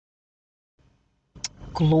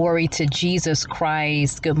Glory to Jesus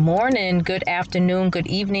Christ. Good morning, good afternoon, good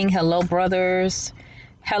evening. Hello, brothers.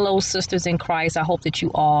 Hello, sisters in Christ. I hope that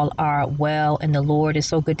you all are well in the Lord. It's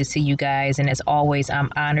so good to see you guys. And as always,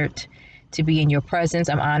 I'm honored to be in your presence.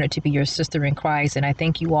 I'm honored to be your sister in Christ. And I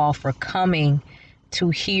thank you all for coming to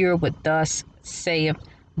hear what thus saith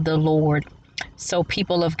the Lord. So,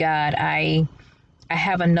 people of God, I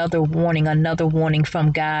have another warning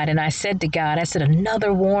from God. And I said to God,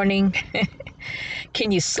 another warning.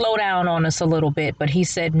 Can you slow down on us a little bit? But he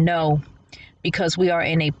said no, because we are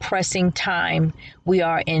in a pressing time. We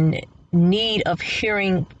are in need of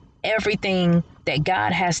hearing everything that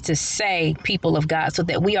God has to say, people of God, so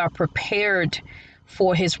that we are prepared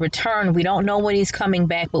for his return. We don't know when he's coming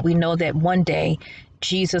back, but we know that one day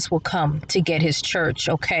Jesus will come to get his church,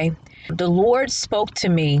 okay? The Lord spoke to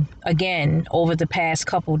me again over the past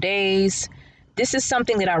couple days. This is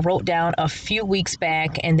something that I wrote down a few weeks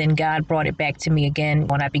back, and then God brought it back to me again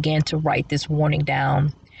when I began to write this warning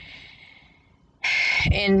down.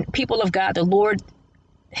 And people of God, the Lord,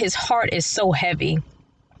 his heart is so heavy.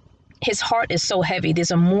 His heart is so heavy. There's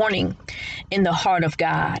a mourning in the heart of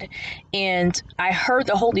God. And I heard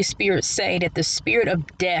the Holy Spirit say that the spirit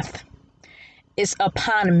of death is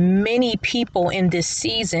upon many people in this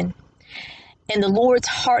season. And the Lord's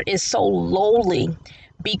heart is so lowly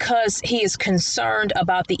because he is concerned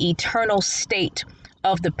about the eternal state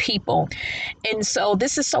of the people. And so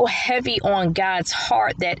this is so heavy on God's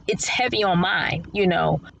heart that it's heavy on mine,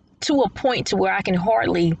 to a point to where I can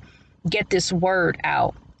hardly get this word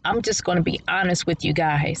out. I'm just going to be honest with you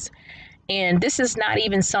guys. And this is not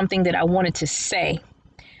even something that I wanted to say,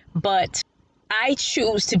 but I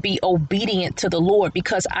choose to be obedient to the Lord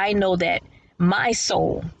because I know that my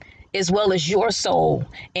soul, as well as your soul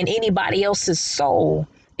and anybody else's soul,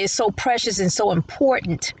 is so precious and so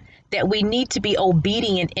important that we need to be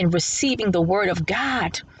obedient in receiving the word of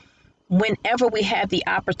God whenever we have the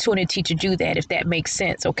opportunity to do that, if that makes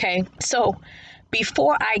sense, okay? So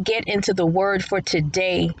before I get into the word for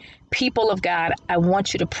today, people of God, I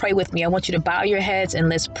want you to pray with me. I want you to bow your heads and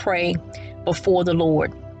let's pray before the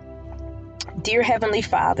Lord. Dear Heavenly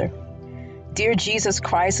Father, dear Jesus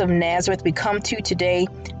Christ of Nazareth, we come to you today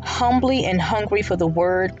humbly and hungry for the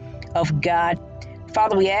word of God.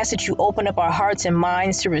 Father, we ask that you open up our hearts and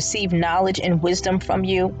minds to receive knowledge and wisdom from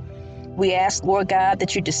you. We ask, Lord God,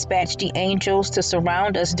 that you dispatch the angels to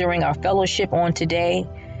surround us during our fellowship on today.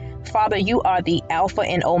 Father, you are the Alpha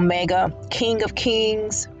and Omega, King of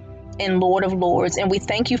Kings and Lord of Lords, and we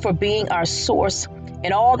thank you for being our source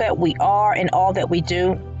in all that we are and all that we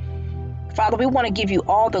do. Father, we want to give you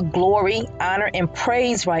all the glory, honor, and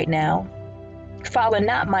praise right now. Father,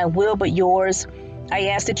 not my will, but yours. I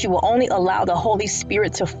ask that you will only allow the Holy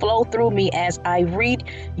Spirit to flow through me as I read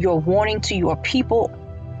your warning to your people.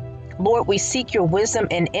 Lord, we seek your wisdom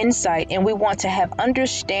and insight, and we want to have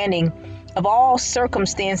understanding of all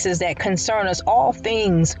circumstances that concern us, all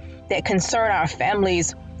things that concern our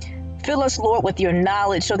families. Fill us, Lord, with your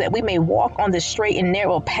knowledge so that we may walk on the straight and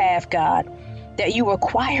narrow path, God, that you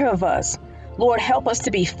require of us. Lord, help us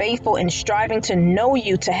to be faithful in striving to know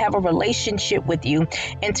you, to have a relationship with you,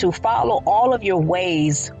 and to follow all of your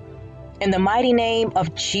ways. In the mighty name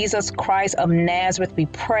of Jesus Christ of Nazareth, we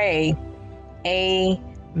pray.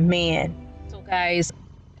 Amen. So guys,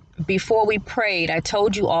 before we prayed, I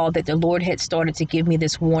told you all that the Lord had started to give me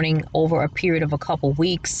this warning over a period of a couple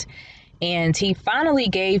weeks. And he finally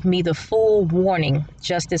gave me the full warning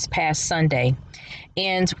just this past Sunday.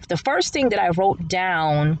 And the first thing that I wrote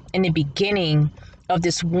down in the beginning of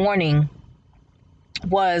this warning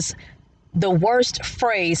was the worst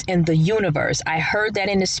phrase in the universe. I heard that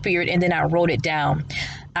in the spirit, and then I wrote it down.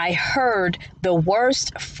 I heard the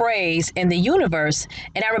worst phrase in the universe,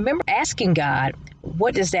 and I remember asking God,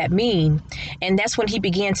 what does that mean? And that's when he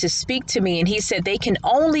began to speak to me, and he said they can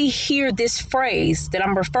only hear this phrase that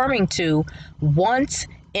I'm referring to once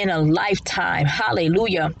in a lifetime.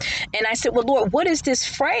 Hallelujah. And I said, well, Lord, what is this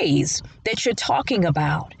phrase that you're talking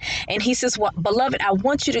about? And he says, well, beloved, I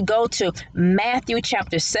want you to go to Matthew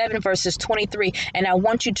chapter 7, verses 23, and I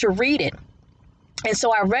want you to read it. And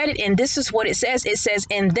so I read it, and this is what it says. It says,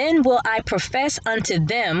 and then will I profess unto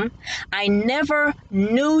them, I never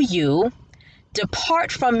knew you.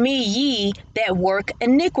 Depart from me, ye that work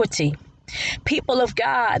iniquity. People of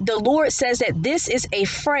God, the Lord says that this is a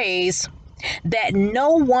phrase that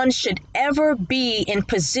no one should ever be in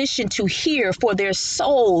position to hear for their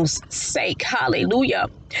soul's sake. Hallelujah.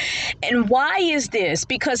 And why is this?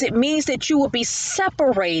 Because it means that you will be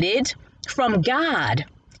separated from God.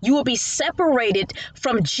 You will be separated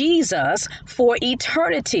from Jesus for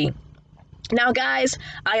eternity. Now, guys,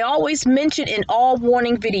 I always mention in all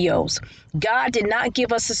warning videos, God did not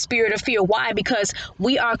give us a spirit of fear. Why? Because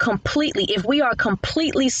if we are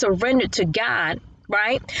completely surrendered to God,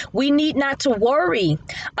 right? We need not to worry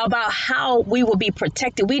about how we will be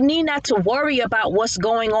protected. We need not to worry about what's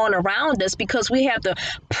going on around us because we have the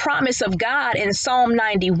promise of God in Psalm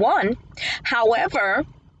 91. However,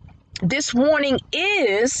 this warning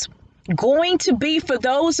is going to be for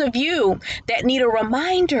those of you that need a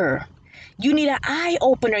reminder. You need an eye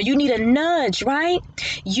opener. You need a nudge, right?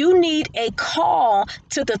 You need a call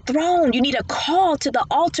to the throne. You need a call to the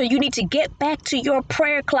altar. You need to get back to your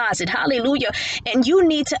prayer closet. Hallelujah. And you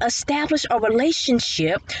need to establish a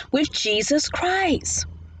relationship with Jesus Christ.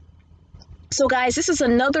 So, guys, this is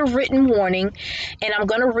another written warning, and I'm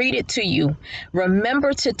going to read it to you.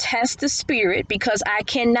 Remember to test the spirit, because I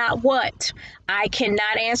cannot what? I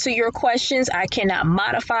cannot answer your questions. I cannot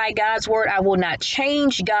modify God's word. I will not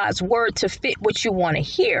change God's word to fit what you want to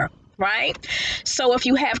hear. Right? So if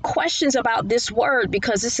you have questions about this word,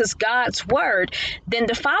 because this is God's word, then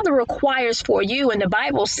the Father requires for you, and the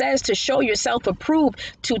Bible says to show yourself approved,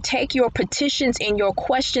 to take your petitions and your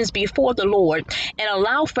questions before the Lord and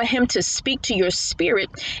allow for him to speak to your spirit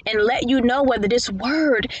and let you know whether this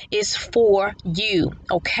word is for you.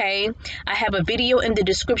 Okay? I have a video in the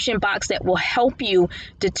description box that will help you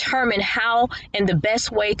determine how and the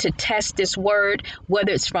best way to test this word,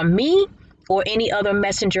 whether it's from me or any other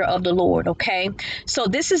messenger of the Lord, okay? So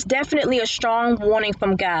this is definitely a strong warning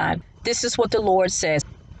from God. This is what the Lord says.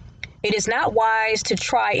 It is not wise to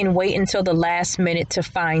try and wait until the last minute to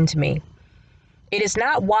find me. It is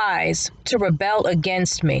not wise to rebel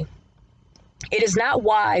against me. It is not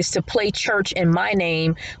wise to play church in my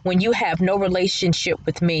name when you have no relationship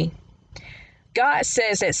with me. God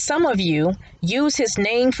says that some of you use his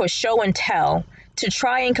name for show and tell, to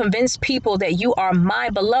try and convince people that you are my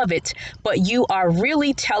beloved, but you are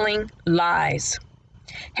really telling lies.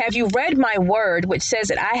 Have you read my word, which says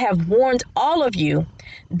that I have warned all of you,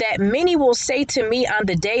 that many will say to me on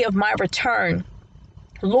the day of my return,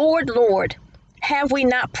 Lord, Lord, have we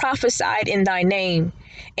not prophesied in thy name?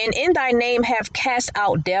 And in thy name have cast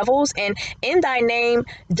out devils, and in thy name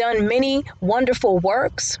done many wonderful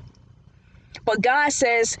works? But God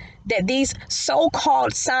says that these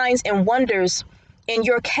so-called signs and wonders and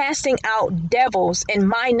your casting out devils in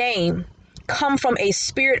my name come from a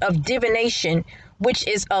spirit of divination, which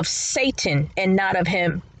is of Satan and not of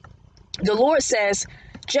him. The Lord says,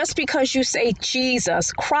 just because you say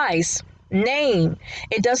Jesus Christ name,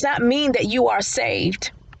 it does not mean that you are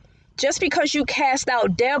saved. Just because you cast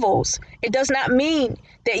out devils, it does not mean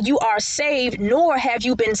that you are saved, nor have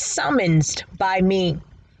you been summoned by me.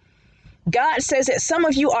 God says that some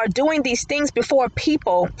of you are doing these things before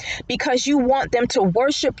people because you want them to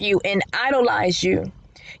worship you and idolize you.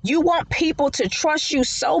 You want people to trust you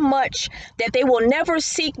so much that they will never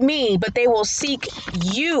seek me, but they will seek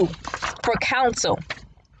you for counsel.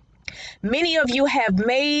 Many of you have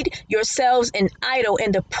made yourselves an idol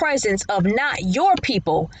in the presence of not your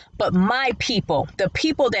people, but my people, the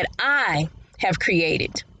people that I have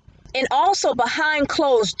created. And also behind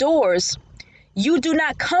closed doors, you do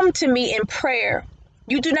not come to me in prayer.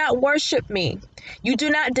 You do not worship me. You do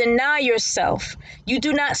not deny yourself. You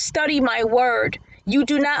do not study my word. You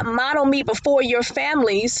do not model me before your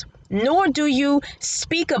families, nor do you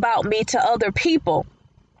speak about me to other people.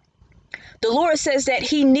 The Lord says that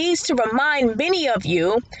he needs to remind many of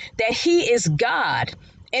you that he is God,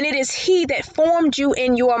 and it is he that formed you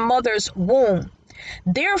in your mother's womb.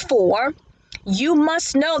 Therefore, you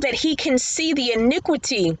must know that he can see the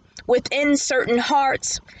iniquity within certain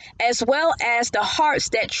hearts, as well as the hearts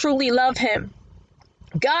that truly love him.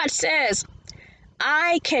 God says,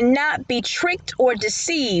 I cannot be tricked or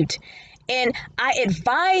deceived, and I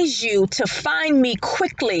advise you to find me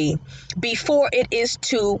quickly before it is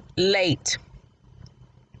too late.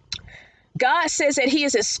 God says that he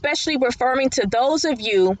is especially referring to those of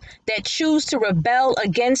you that choose to rebel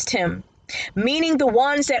against him, meaning the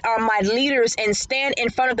ones that are my leaders and stand in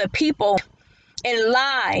front of the people and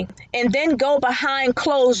lie, and then go behind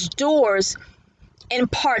closed doors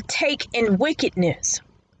and partake in wickedness.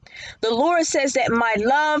 The Lord says that my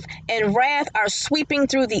love and wrath are sweeping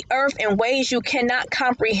through the earth in ways you cannot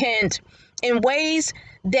comprehend, in ways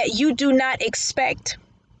that you do not expect.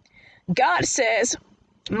 God says,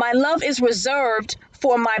 my love is reserved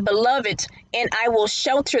for my beloved, and I will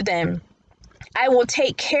shelter them. I will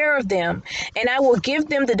take care of them, and I will give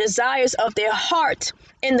them the desires of their heart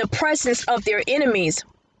in the presence of their enemies.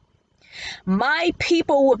 My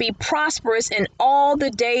people will be prosperous in all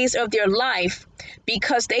the days of their life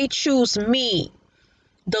because they choose me,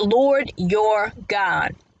 the Lord your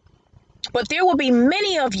God. But there will be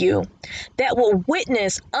many of you that will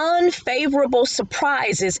witness unfavorable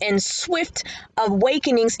surprises and swift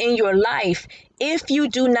awakenings in your life if you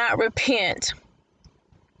do not repent.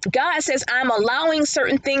 God says, I'm allowing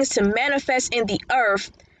certain things to manifest in the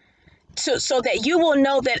earth so that you will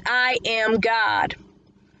know that I am God.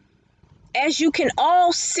 As you can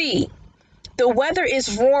all see, the weather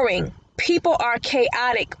is roaring. People are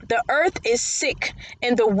chaotic. The earth is sick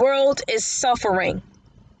and the world is suffering.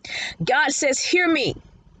 God says, hear me.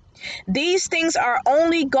 These things are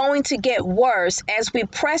only going to get worse as we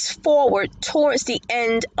press forward towards the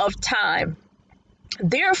end of time.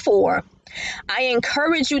 Therefore, I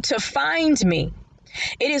encourage you to find me.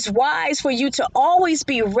 It is wise for you to always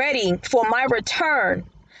be ready for my return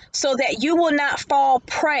so that you will not fall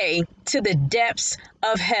prey to the depths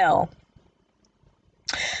of hell.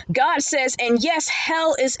 God says, and yes,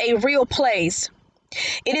 hell is a real place.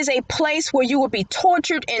 It is a place where you will be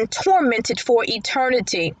tortured and tormented for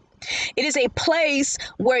eternity. It is a place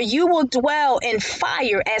where you will dwell in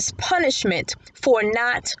fire as punishment for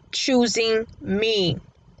not choosing me.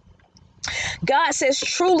 God says,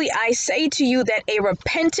 truly, I say to you that a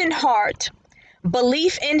repentant heart,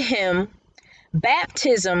 belief in him,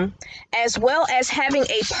 baptism, as well as having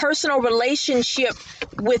a personal relationship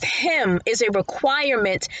with him is a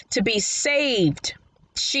requirement to be saved.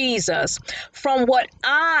 Jesus, from what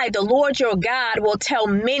I, the Lord your God, will tell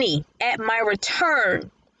many at my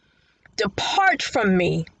return, depart from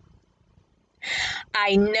me.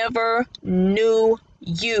 I never knew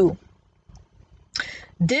you.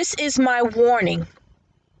 This is my warning,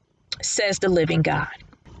 says the living God.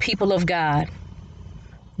 People of God,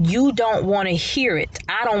 you don't want to hear it.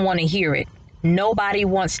 I don't want to hear it. Nobody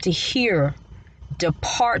wants to hear,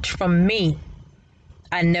 depart from me.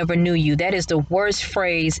 I never knew you. That is the worst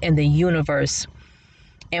phrase in the universe.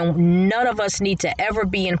 And none of us need to ever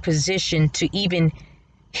be in position to even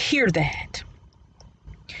hear that.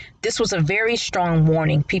 This was a very strong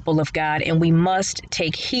warning, people of God, and we must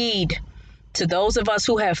take heed to those of us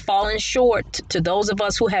who have fallen short, to those of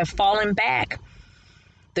us who have fallen back.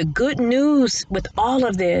 The good news with all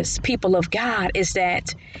of this, people of God, is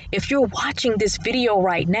that if you're watching this video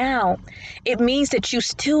right now, it means that you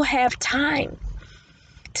still have time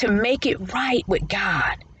to make it right with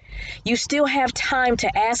God. You still have time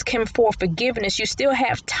to ask him for forgiveness. You still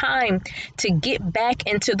have time to get back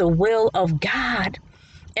into the will of God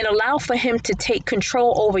and allow for him to take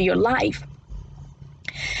control over your life.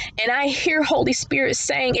 And I hear Holy Spirit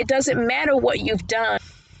saying, it doesn't matter what you've done.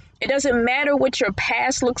 It doesn't matter what your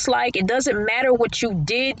past looks like. It doesn't matter what you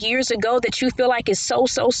did years ago that you feel like is so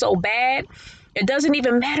bad. It doesn't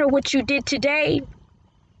even matter what you did today.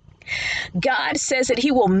 God says that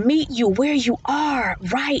he will meet you where you are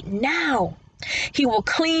right now. He will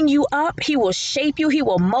clean you up. He will shape you. He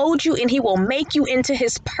will mold you, and he will make you into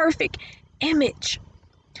his perfect image.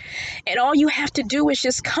 And all you have to do is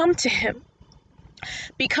just come to him,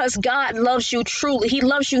 because God loves you truly. He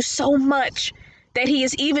loves you so much that he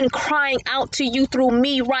is even crying out to you through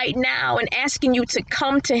me right now and asking you to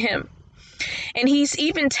come to him. And he's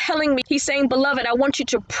even telling me, he's saying, beloved, I want you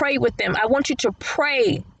to pray with them. I want you to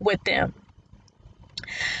pray with them.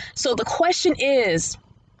 So the question is,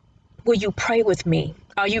 will you pray with me?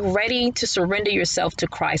 Are you ready to surrender yourself to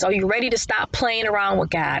Christ? Are you ready to stop playing around with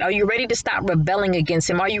God? Are you ready to stop rebelling against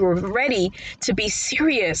him? Are you ready to be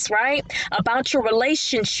serious, right, about your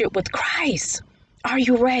relationship with Christ? Are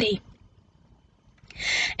you ready?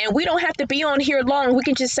 And we don't have to be on here long. We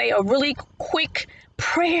can just say a really quick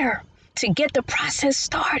prayer to get the process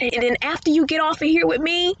started. And then after you get off of here with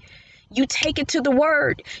me, you take it to the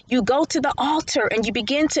word. You go to the altar and you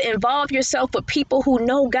begin to involve yourself with people who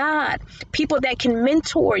know God, people that can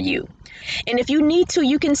mentor you. And if you need to,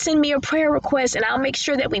 you can send me a prayer request and I'll make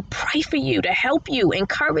sure that we pray for you to help you,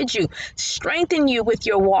 encourage you, strengthen you with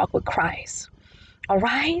your walk with Christ. All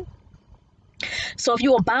right? So if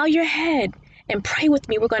you will bow your head and pray with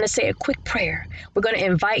me, we're going to say a quick prayer. We're going to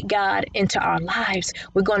invite God into our lives.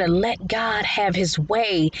 We're going to let God have his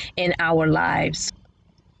way in our lives.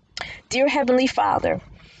 Dear Heavenly Father,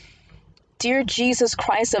 dear Jesus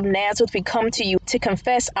Christ of Nazareth, we come to you to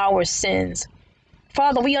confess our sins.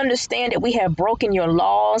 Father, we understand that we have broken your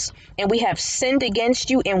laws and we have sinned against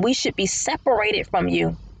you and we should be separated from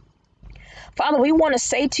you. Father, we want to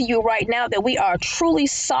say to you right now that we are truly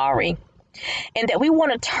sorry and that we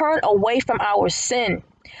want to turn away from our sin.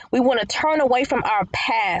 We want to turn away from our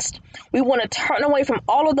past. We want to turn away from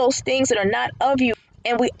all of those things that are not of you.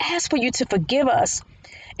 And we ask for you to forgive us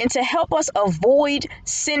and to help us avoid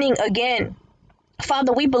sinning again.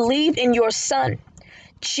 Father, we believe in your Son,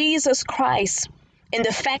 Jesus Christ, and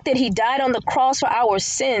the fact that he died on the cross for our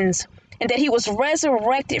sins and that he was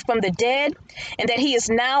resurrected from the dead, and that he is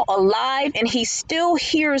now alive, and he still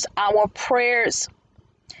hears our prayers.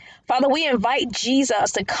 Father, we invite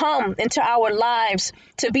Jesus to come into our lives,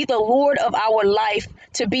 to be the Lord of our life,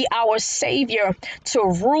 to be our Savior, to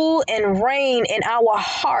rule and reign in our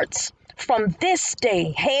hearts from this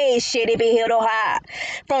day. Hey,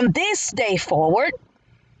 from this day forward.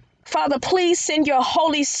 Father, please send your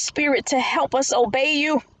Holy Spirit to help us obey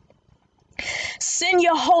you. Send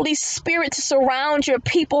your Holy Spirit to surround your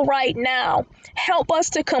people right now. Help us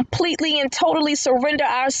to completely and totally surrender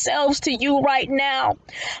ourselves to you right now.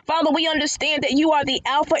 Father, we understand that you are the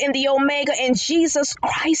Alpha and the Omega, and Jesus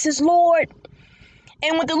Christ is Lord.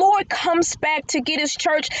 And when the Lord comes back to get his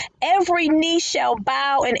church, every knee shall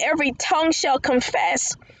bow and every tongue shall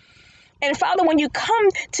confess. And Father, when you come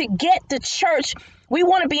to get the church, we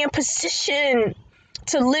want to be in position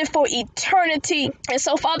to live for eternity. And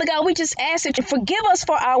so, Father God, we just ask that you forgive us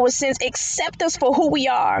for our sins, accept us for who we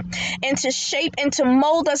are, and to shape and to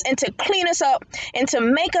mold us and to clean us up and to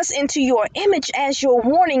make us into your image as your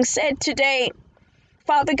warning said today.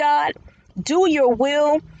 Father God, do your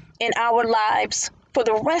will in our lives for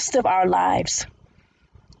the rest of our lives.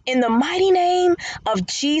 In the mighty name of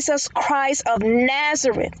Jesus Christ of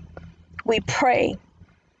Nazareth, we pray.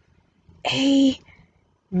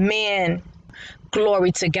 Amen.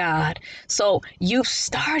 Glory to God. So you've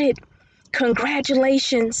started.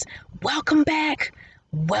 Congratulations. Welcome back.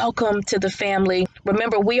 Welcome to the family.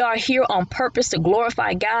 Remember, we are here on purpose to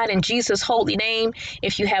glorify God in Jesus' holy name.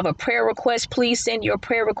 If you have a prayer request, please send your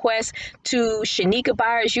prayer request to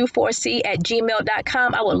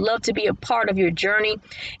shanikabyersu4c@gmail.com. I would love to be a part of your journey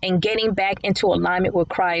and getting back into alignment with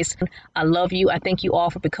Christ. I love you. I thank you all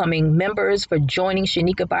for becoming members, for joining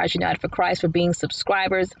Shanika Byers United for Christ, for being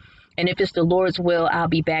subscribers. And if it's the Lord's will, I'll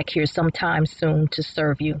be back here sometime soon to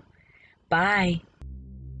serve you. Bye.